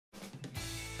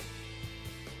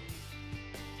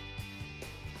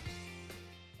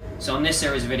So on this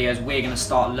series of videos we're going to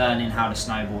start learning how to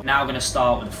snowboard. Now we're going to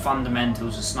start with the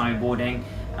fundamentals of snowboarding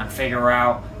and figure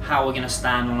out how we're going to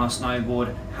stand on our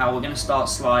snowboard, how we're going to start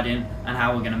sliding and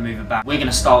how we're going to move about. We're going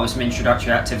to start with some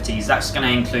introductory activities. That's going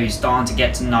to include starting to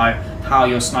get to know how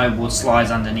your snowboard slides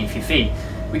underneath your feet.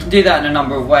 We can do that in a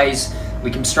number of ways.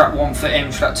 We can strap 1 foot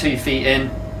in, strap 2 feet in,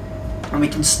 and we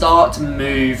can start to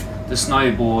move the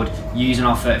snowboard using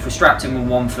our foot. If we're strapped in with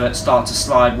 1 foot, start to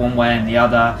slide one way and the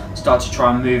other, start to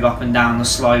try and move up and down the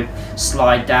slope,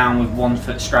 slide down with 1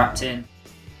 foot strapped in.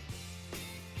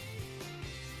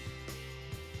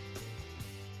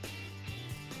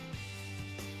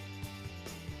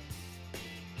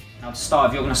 Now to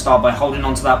start, you're going to start by holding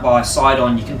onto that bar side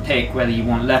on. You can pick whether you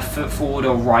want left foot forward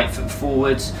or right foot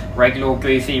forwards, regular or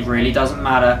goofy, really doesn't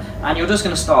matter. And you're just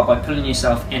going to start by pulling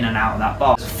yourself in and out of that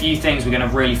bar. There's a few things we're going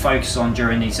to really focus on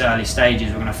during these early stages.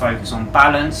 We're going to focus on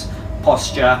balance,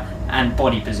 posture and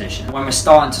body position. When we're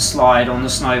starting to slide on the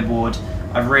snowboard,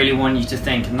 I really want you to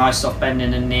think a nice soft bend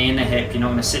in the knee and the hip. You're not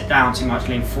going to sit down too much,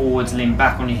 lean forwards, lean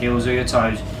back on your heels or your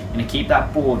toes. You're going to keep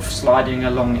that board sliding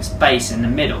along its base in the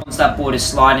middle. Once that board is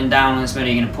sliding down in this middle,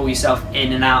 you're going to pull yourself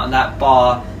in and out of that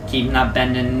bar, keeping that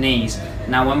bend in the knees.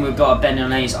 Now when we've got a bend in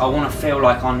the knees, I want to feel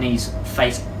like our knees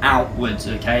face outwards,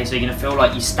 okay? So you're going to feel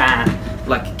like you stand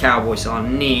like a cowboy, so our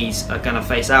knees are going to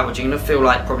face outwards. You're going to feel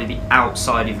like probably the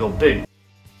outside of your boot.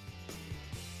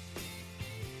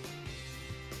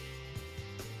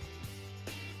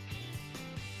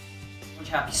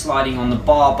 Happy sliding on the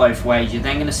bar both ways, you're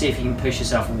then going to see if you can push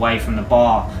yourself away from the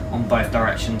bar on both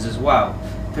directions as well.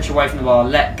 Push away from the bar,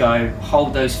 let go,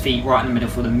 hold those feet right in the middle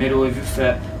for the middle of your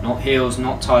foot, not heels,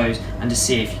 not toes, and to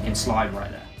see if you can slide right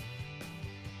there.